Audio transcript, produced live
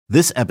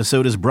This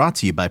episode is brought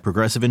to you by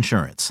Progressive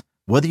Insurance.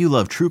 Whether you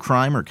love true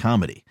crime or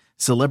comedy,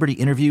 celebrity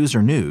interviews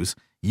or news,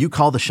 you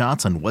call the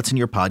shots on what's in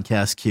your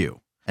podcast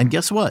queue. And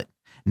guess what?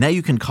 Now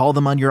you can call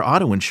them on your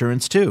auto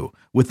insurance too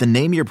with the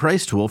Name Your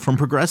Price tool from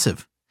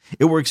Progressive.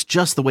 It works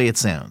just the way it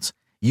sounds.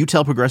 You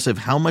tell Progressive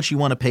how much you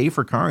want to pay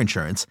for car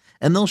insurance,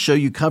 and they'll show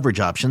you coverage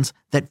options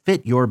that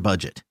fit your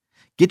budget.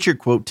 Get your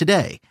quote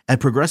today at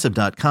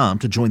Progressive.com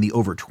to join the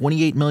over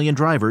 28 million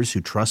drivers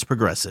who trust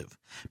Progressive.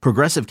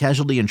 Progressive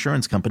Casualty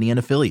Insurance Company and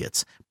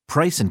Affiliates.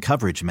 Price and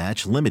coverage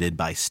match limited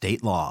by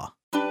state law.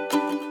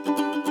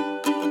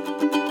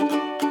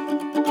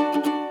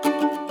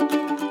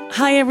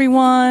 Hi,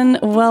 everyone.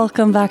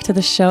 Welcome back to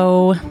the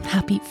show.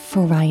 Happy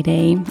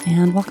Friday,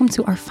 and welcome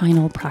to our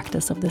final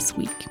practice of this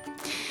week.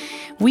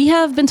 We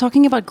have been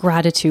talking about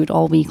gratitude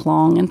all week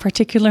long, and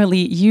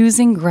particularly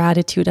using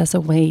gratitude as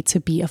a way to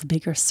be of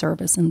bigger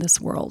service in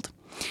this world.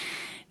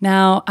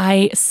 Now,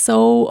 I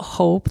so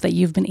hope that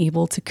you've been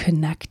able to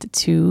connect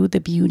to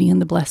the beauty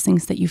and the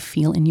blessings that you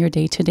feel in your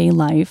day-to-day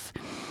life,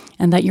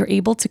 and that you're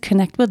able to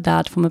connect with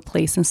that from a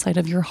place inside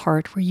of your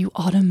heart where you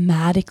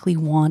automatically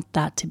want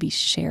that to be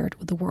shared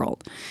with the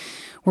world,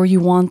 where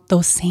you want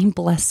those same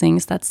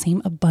blessings, that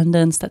same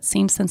abundance, that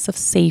same sense of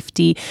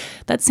safety,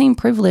 that same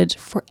privilege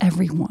for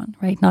everyone,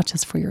 right? Not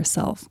just for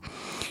yourself.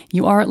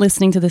 You are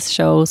listening to this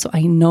show, so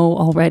I know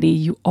already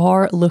you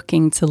are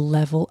looking to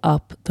level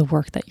up the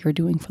work that you're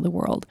doing for the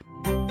world.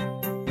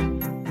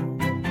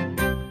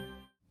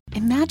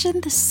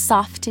 Imagine the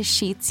softest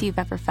sheets you've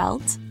ever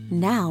felt.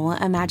 Now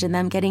imagine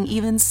them getting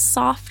even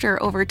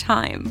softer over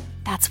time.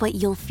 That's what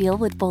you'll feel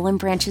with Boll &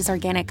 Branch's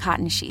organic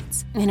cotton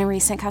sheets. In a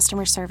recent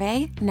customer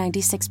survey,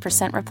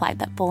 96% replied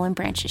that Boll &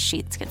 Branch's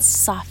sheets get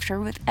softer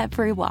with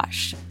every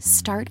wash.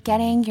 Start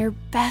getting your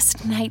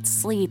best night's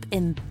sleep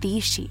in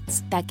these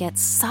sheets that get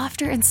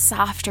softer and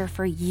softer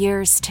for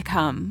years to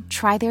come.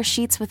 Try their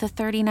sheets with a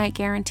 30-night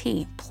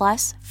guarantee,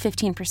 plus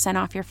 15%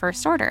 off your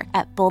first order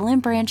at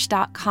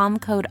bollandbranch.com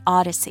code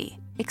Odyssey.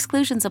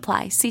 Exclusions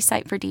apply. See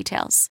site for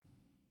details.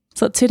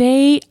 So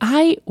today,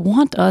 I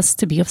want us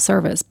to be of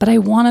service, but I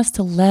want us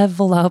to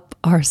level up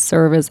our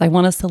service. I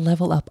want us to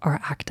level up our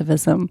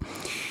activism.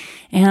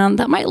 And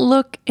that might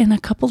look in a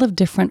couple of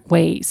different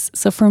ways.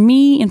 So for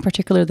me, in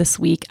particular this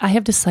week, I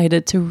have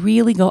decided to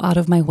really go out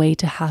of my way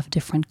to have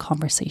different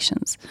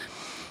conversations,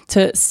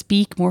 to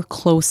speak more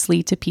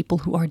closely to people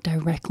who are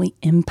directly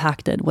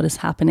impacted what is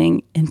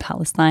happening in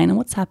Palestine and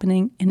what's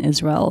happening in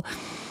Israel.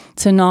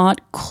 To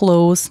not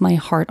close my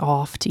heart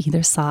off to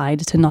either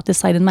side, to not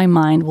decide in my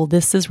mind, well,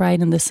 this is right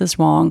and this is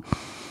wrong,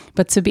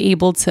 but to be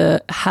able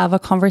to have a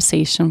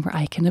conversation where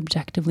I can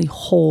objectively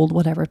hold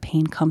whatever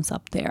pain comes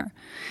up there.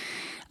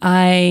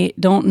 I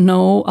don't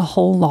know a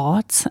whole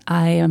lot.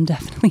 I am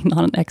definitely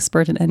not an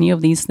expert in any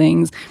of these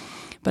things,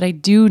 but I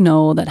do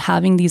know that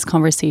having these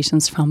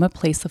conversations from a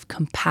place of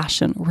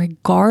compassion,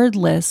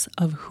 regardless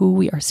of who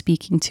we are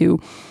speaking to,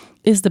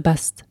 is the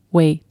best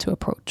way to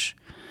approach.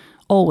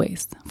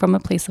 Always from a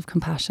place of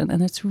compassion.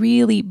 And it's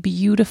really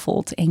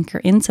beautiful to anchor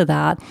into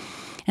that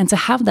and to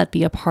have that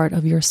be a part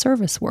of your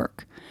service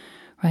work,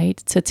 right?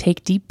 To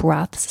take deep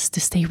breaths,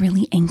 to stay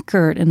really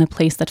anchored in a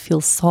place that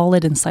feels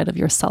solid inside of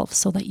yourself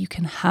so that you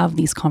can have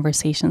these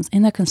conversations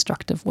in a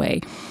constructive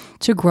way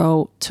to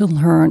grow, to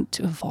learn,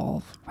 to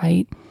evolve,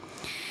 right?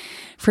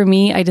 For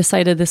me, I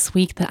decided this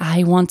week that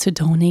I want to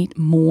donate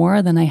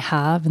more than I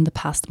have in the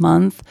past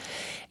month.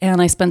 And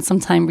I spent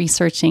some time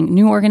researching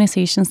new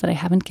organizations that I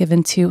haven't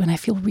given to, and I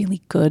feel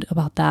really good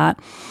about that.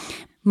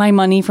 My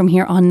money from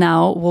here on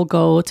now will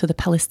go to the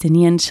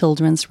Palestinian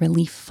Children's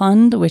Relief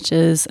Fund, which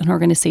is an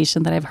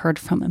organization that I've heard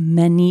from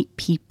many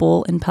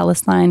people in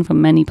Palestine,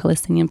 from many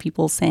Palestinian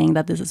people saying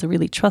that this is a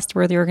really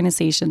trustworthy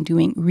organization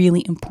doing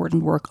really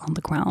important work on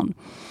the ground.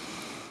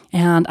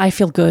 And I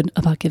feel good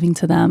about giving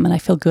to them, and I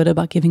feel good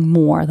about giving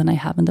more than I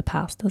have in the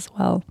past as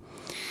well.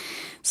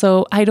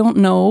 So I don't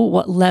know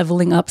what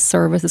leveling up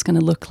service is going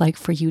to look like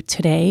for you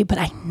today, but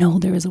I know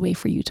there is a way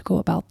for you to go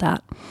about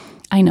that.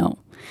 I know.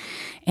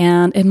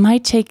 And it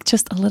might take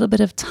just a little bit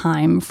of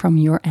time from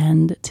your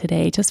end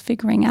today, just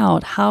figuring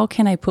out how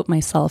can I put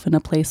myself in a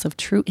place of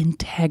true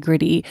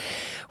integrity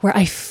where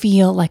I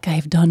feel like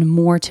I've done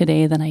more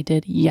today than I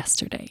did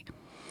yesterday.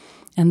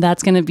 And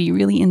that's going to be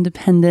really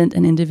independent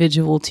and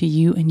individual to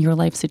you and your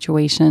life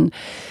situation.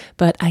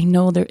 But I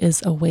know there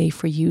is a way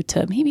for you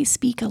to maybe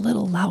speak a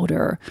little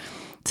louder,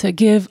 to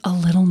give a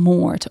little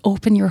more, to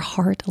open your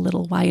heart a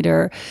little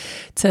wider,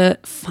 to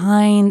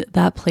find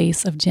that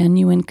place of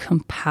genuine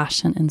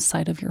compassion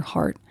inside of your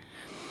heart.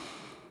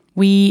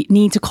 We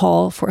need to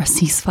call for a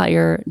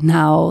ceasefire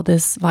now.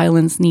 This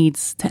violence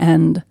needs to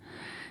end.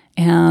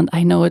 And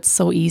I know it's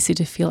so easy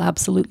to feel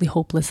absolutely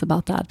hopeless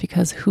about that,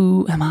 because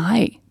who am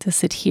I to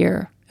sit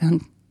here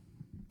and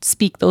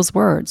speak those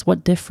words?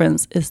 What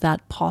difference is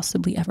that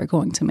possibly ever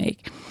going to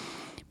make?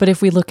 But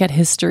if we look at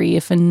history,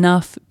 if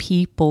enough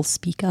people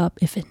speak up,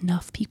 if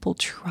enough people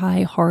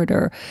try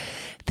harder,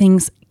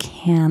 things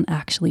can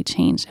actually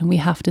change. And we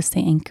have to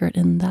stay anchored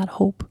in that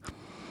hope.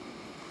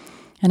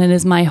 And it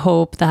is my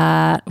hope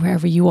that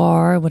wherever you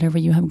are, whatever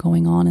you have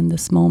going on in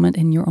this moment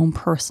in your own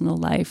personal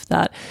life,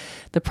 that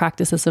the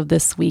practices of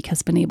this week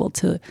has been able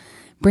to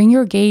bring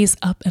your gaze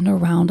up and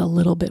around a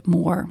little bit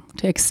more,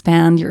 to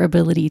expand your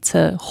ability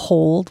to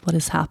hold what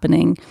is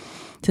happening,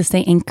 to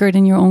stay anchored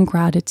in your own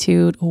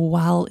gratitude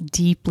while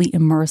deeply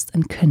immersed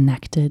and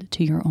connected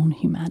to your own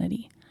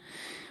humanity.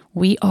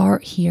 We are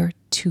here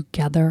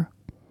together.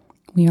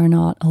 We are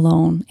not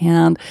alone,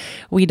 and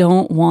we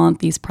don't want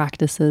these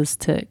practices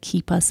to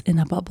keep us in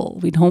a bubble.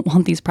 We don't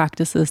want these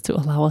practices to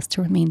allow us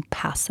to remain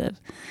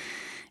passive.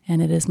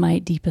 And it is my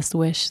deepest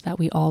wish that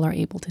we all are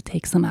able to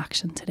take some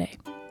action today.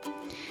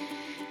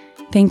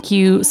 Thank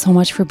you so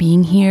much for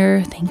being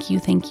here. Thank you,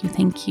 thank you,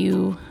 thank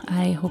you.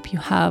 I hope you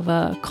have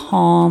a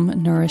calm,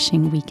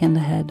 nourishing weekend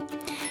ahead.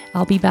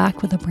 I'll be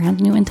back with a brand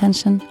new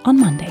intention on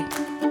Monday.